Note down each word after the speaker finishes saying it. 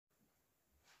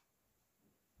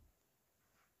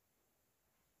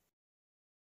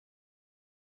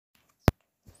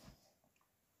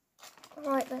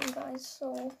Right then guys,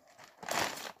 so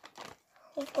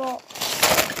we've got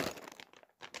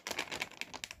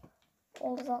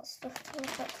all of that stuff to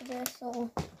look at today,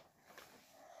 so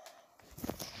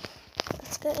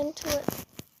let's get into it.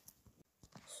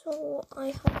 So I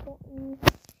have gotten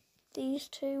these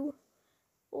two,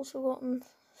 also gotten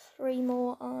 3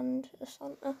 more and a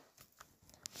Santa.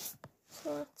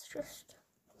 So let's just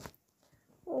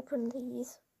open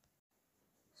these.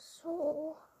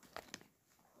 So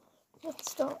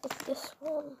let's start with this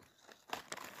one.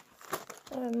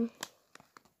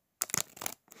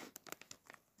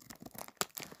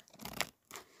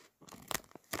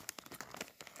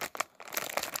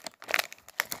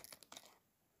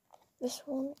 This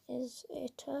one is a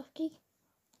turkey.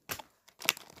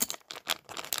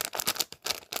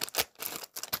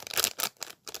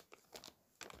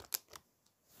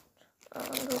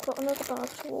 And we've got another bag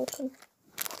to open.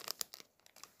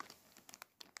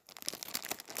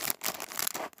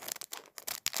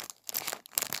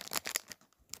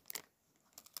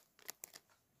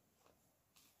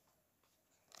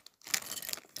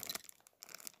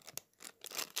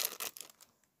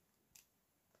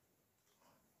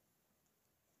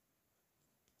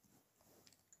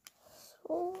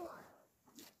 So,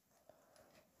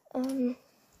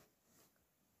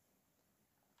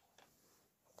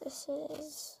 this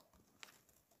is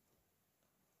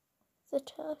the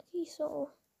turkey,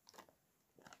 so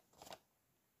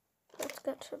let's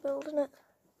get to building it.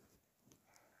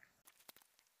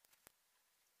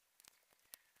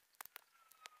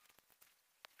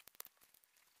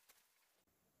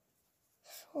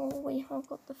 So we have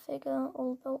got the figure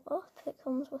all built up. It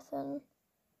comes with an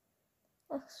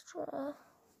extra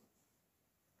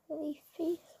leaf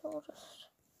piece, so I'll just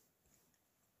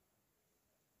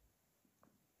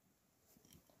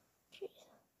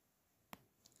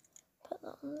put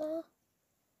that in there.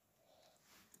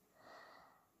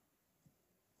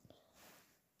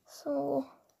 So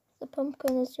the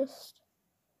pumpkin is just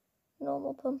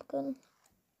normal pumpkin.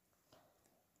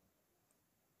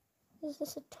 Is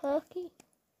this a turkey?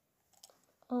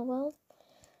 Oh well.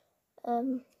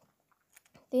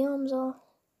 The arms are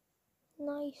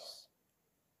nice.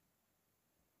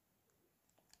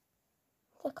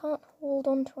 They can't hold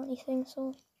on to anything,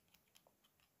 so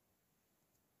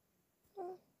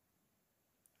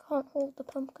can't hold the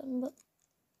pumpkin, but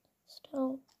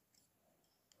still,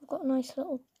 we've got a nice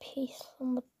little piece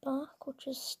on the back which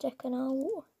is sticking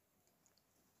out,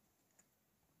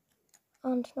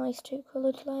 and nice 2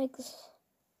 coloured legs.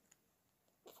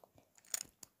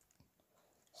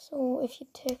 So if you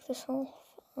take this off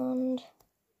and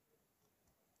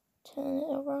turn it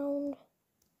around,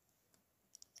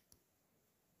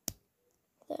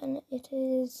 then it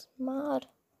is mad.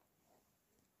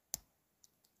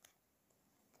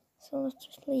 So let's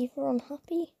just leave her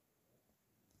unhappy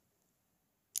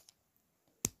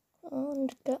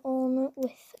and get on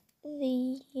with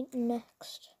the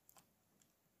next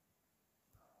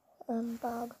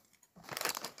bag.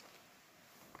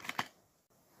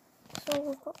 So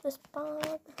we've got this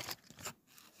bag.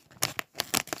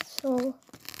 So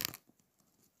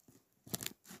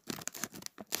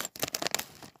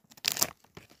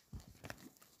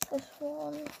this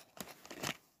one.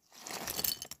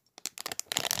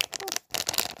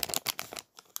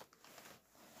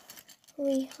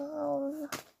 We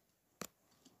have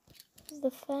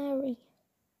the fairy.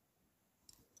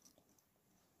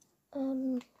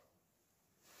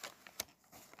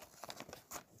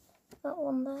 That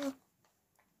one there.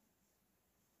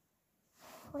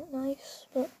 Quite nice,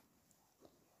 but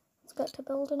let's get to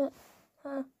building it.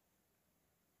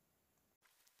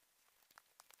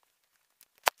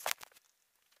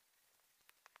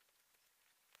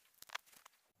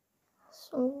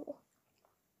 So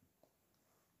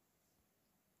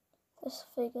this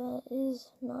figure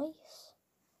is nice.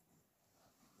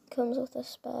 Comes with a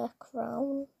spare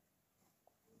crown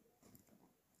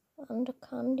and a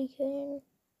candy cane.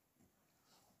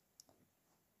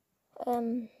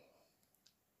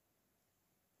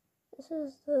 This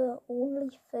is the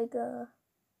only figure.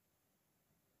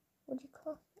 What do you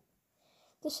call it?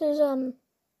 This is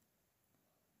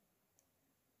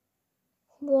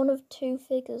one of 2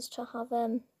 figures to have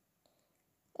a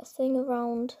thing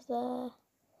around there,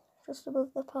 just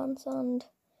above the pants, and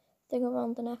thing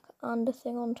around the neck, and a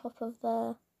thing on top of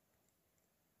their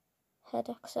head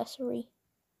accessory.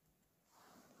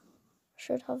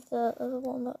 Should have the other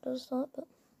one that does that, but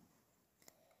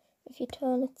if you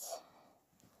turn its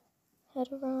head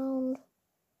around,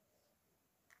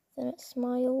 then it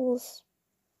smiles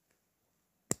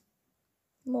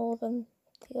more than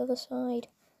the other side.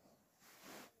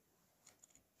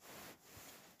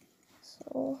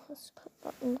 So let's put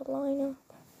that in the lineup.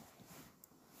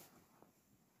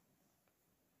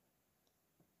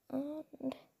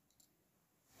 And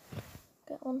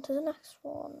get on to the next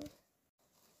one.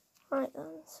 Right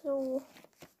then, so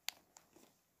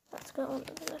let's get on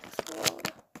to the next one.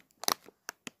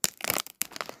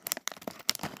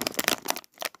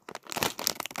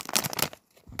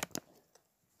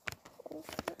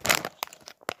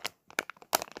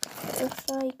 It looks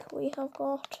like we have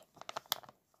got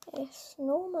a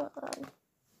snowman.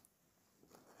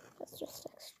 Let's just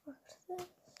extract this.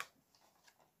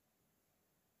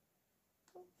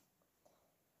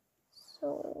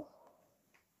 So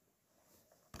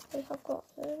we have got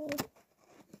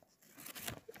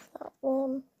that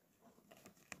one.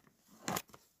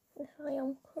 If I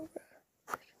am correct.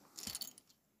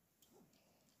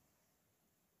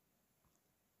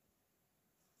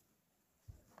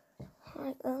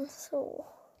 Right then, so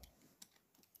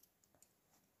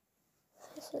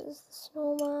this is the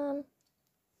snowman.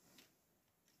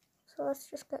 So let's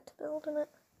just get to building it.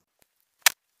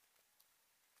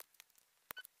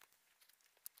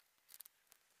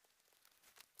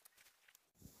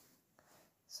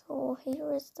 So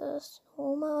here is the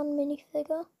snowman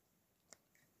minifigure.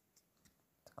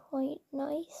 It's quite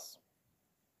nice.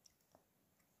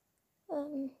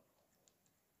 There's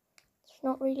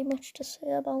not really much to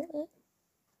say about it.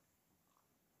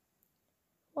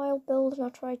 While building, I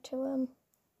tried to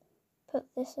put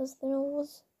this as the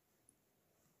nose,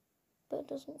 but it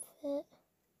doesn't fit.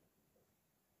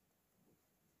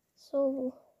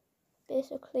 So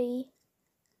basically,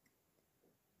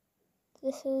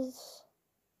 this is,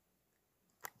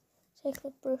 take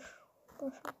the brush.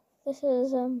 This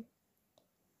is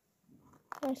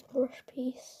nice brush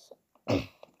piece.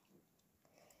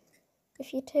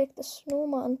 If you take the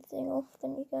snowman thing off,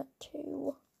 then you get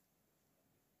to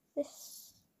this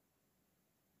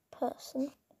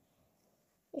person.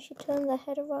 If you turn their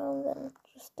head around, then it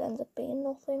just ends up being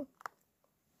nothing.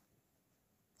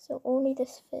 So only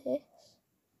this face,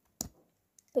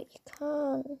 but you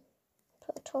can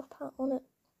put a top hat on it.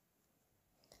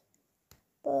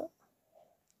 But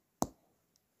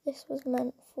this was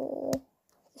meant for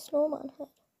the snowman head.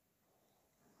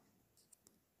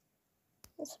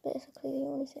 That's basically the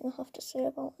only thing I have to say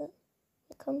about it.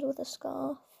 It comes with a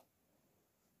scarf.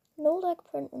 No leg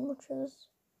printing, which is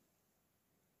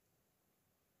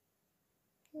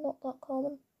not that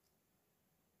common.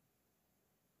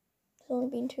 There's only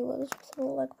been 2 others with no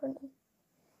leg printing.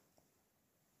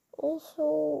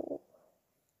 Also,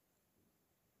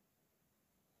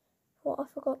 what I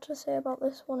forgot to say about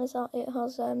this one is that it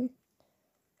has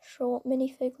short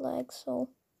minifig legs, so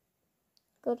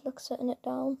good luck sitting it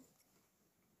down.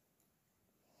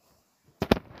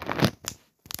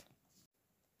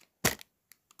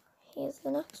 Here's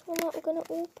the next one that we're going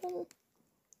to open.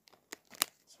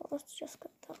 So let's just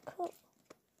get that cut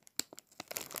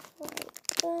right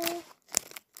there.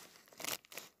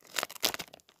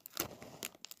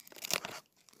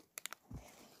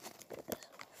 Get this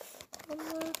off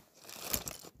camera.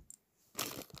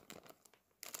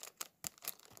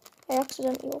 I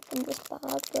accidentally opened this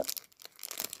bag, but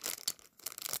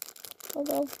oh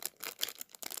well.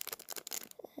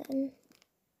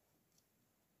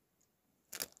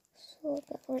 So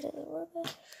get rid of the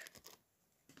rubbish.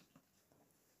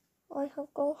 I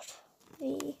have got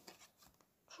the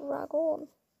dragon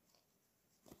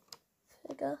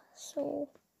figure, so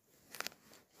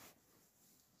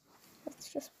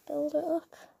let's just build it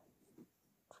up.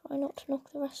 Try not to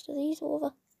knock the rest of these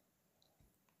over.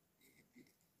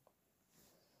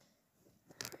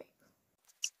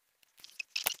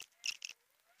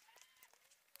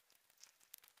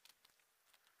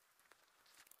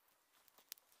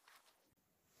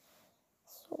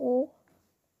 So,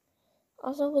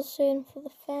 as I was saying for the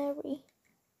fairy,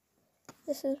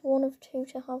 this is one of 2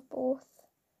 to have both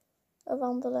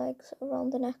around the legs,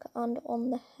 around the neck and on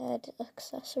the head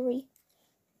accessory.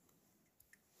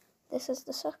 This is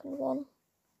the second one.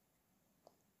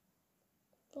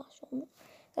 Last one.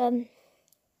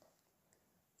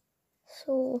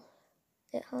 So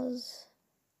it has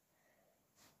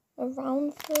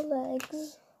around the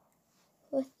legs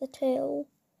with the tail,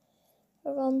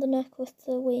 around the neck with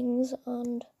the wings,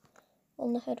 and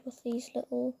on the head with these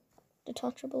little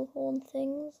detachable horn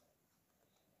things.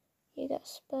 You get a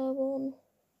spare one.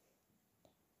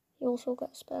 You also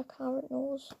get a spare carrot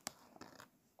nose.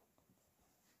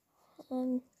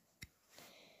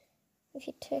 If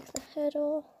you take the head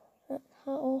off, hat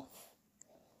off,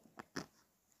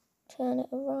 turn it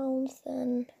around,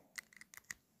 then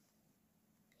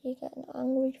you get an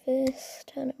angry face.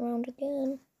 Turn it around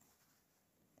again.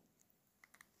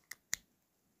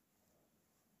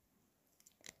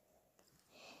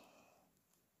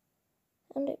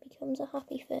 and it becomes a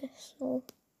happy face. So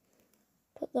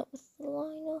put that with the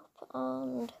lineup,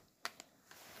 and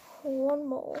one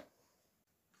more.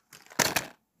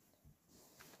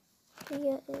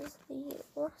 Here is the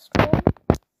last one.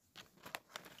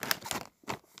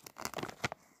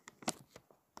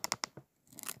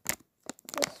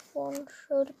 This one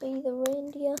should be the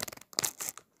reindeer,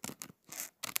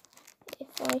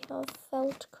 if I have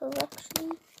felt correctly.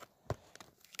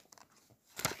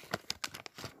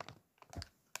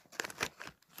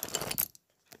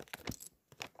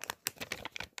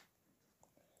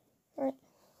 Right,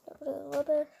 got rid of the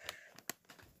rubbish.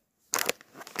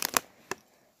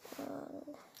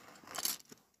 And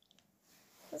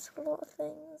there's a lot of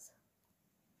things.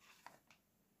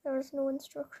 There is no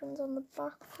instructions on the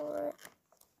back for it,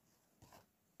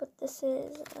 but this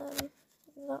is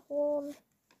that one,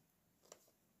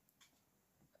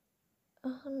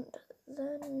 and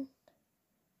then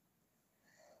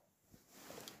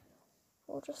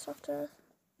we'll just have to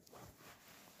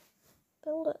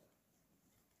build it.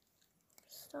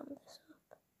 Stand this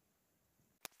up.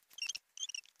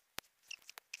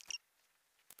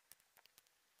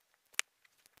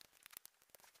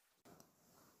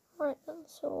 Right then,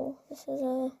 so this is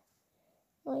a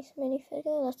nice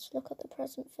minifigure. Let's look at the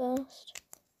present first.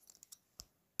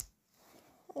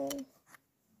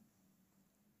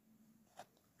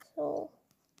 So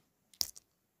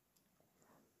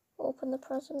open the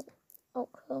present. Out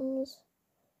comes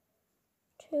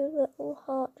 2 little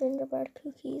heart gingerbread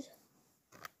cookies.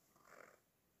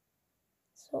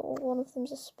 So one of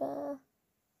them's a spare,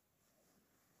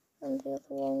 and the other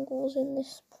one goes in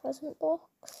this present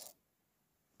box,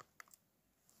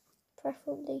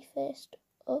 preferably faced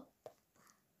up,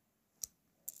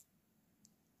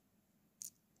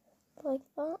 like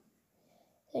that.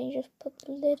 Then you just put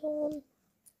the lid on,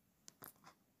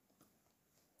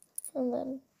 and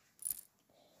then,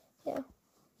 yeah.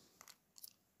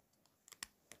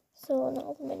 So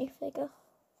now the minifigure.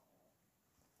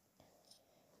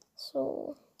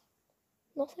 So,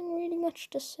 nothing really much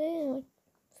to say, like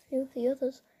a few of the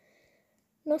others.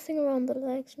 Nothing around the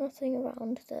legs, nothing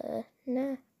around the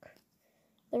neck.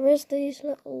 There is these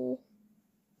little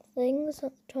things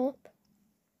at the top.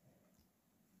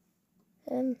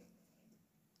 And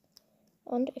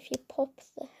if you pop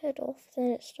the head off,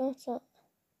 then it starts at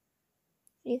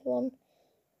either one.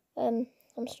 I'm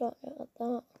starting it at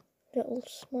that little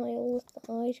smile with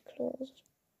the eyes closed.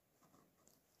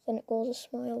 Then it goes a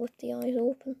smile with the eyes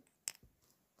open.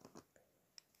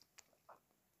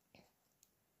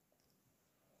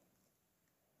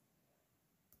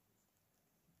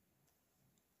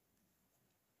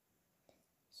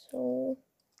 So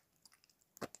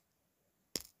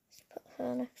let's put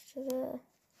her next to the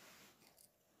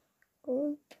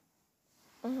group,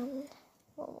 and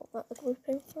we'll put the group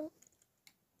in front.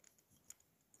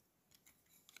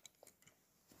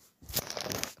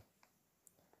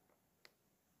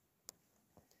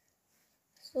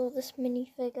 So this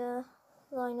minifigure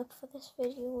lineup for this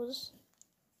video was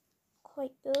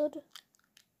quite good.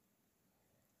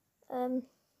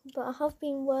 But I have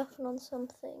been working on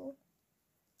something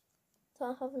that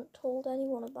I haven't told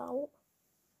anyone about.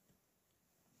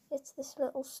 It's this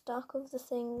little stack of the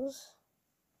things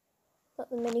that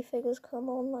the minifigures come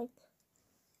on, like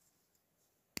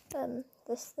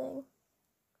this thing.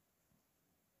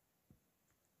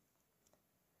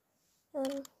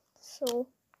 So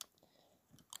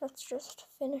let's just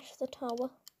finish the tower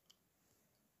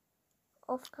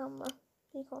off camera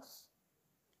because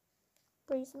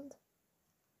reasons.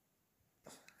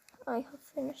 I have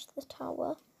finished the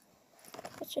tower.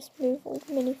 Let's just move all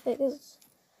the minifigures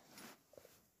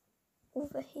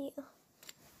over here.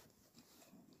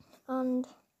 And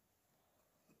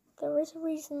there is a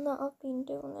reason that I've been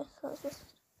doing this.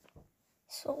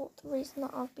 So the reason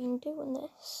that I've been doing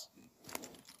this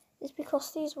is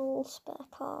because these are all spare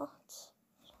parts.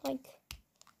 Like,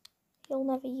 you'll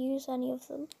never use any of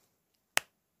them.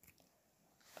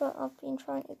 But I've been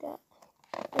trying to get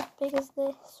as big as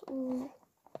this. Ooh.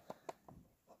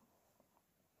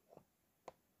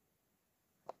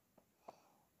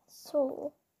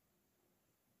 So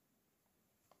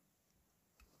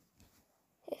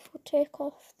if we take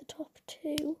off the top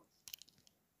 2,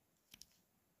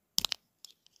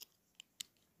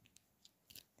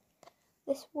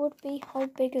 this would be how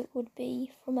big it would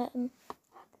be from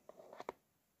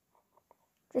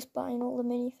just buying all the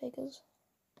minifigures.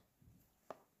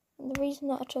 And the reason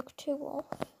that I took 2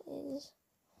 off is,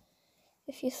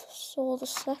 if you saw the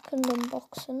second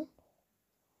unboxing,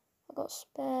 I got a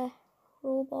spare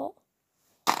robot,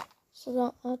 so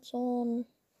that adds on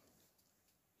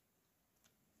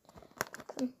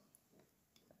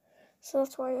So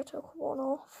that's why I took one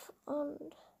off,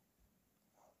 and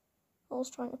I was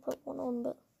trying to put one on,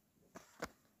 but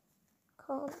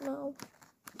can't now.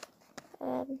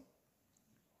 I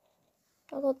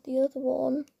got the other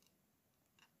one.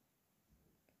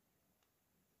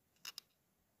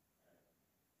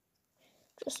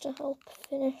 Just to help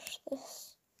finish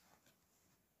this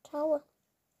tower.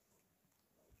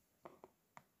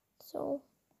 So,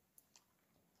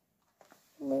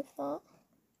 remove that.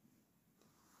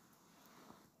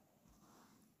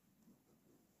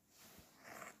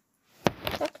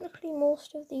 Technically,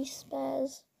 most of these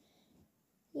spares,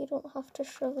 you don't have to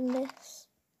shove in this.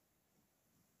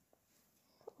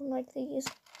 Unlike these.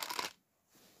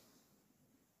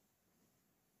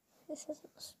 This isn't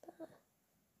a spare.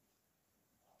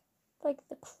 Like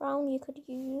the crown you could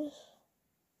use.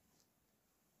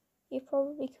 You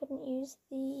probably couldn't use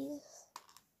these.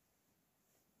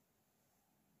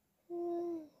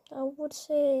 I would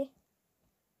say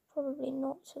probably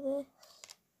not to this.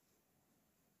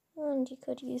 And you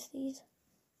could use these.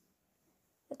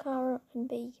 The carrot can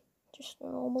be just a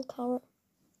normal carrot.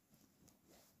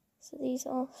 So these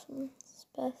are some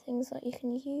spare things that you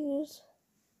can use.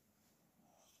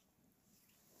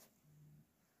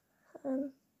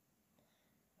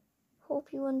 Hope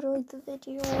you enjoyed the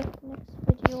video. Next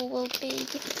video will be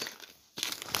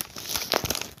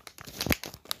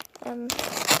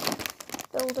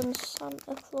building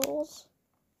Santa Claus.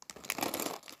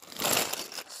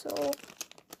 So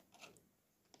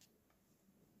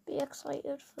be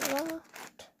excited for that.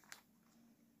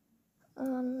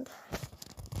 And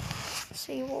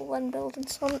see you all when building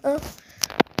Santa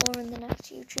or in the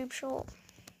next YouTube short.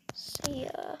 See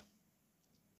ya.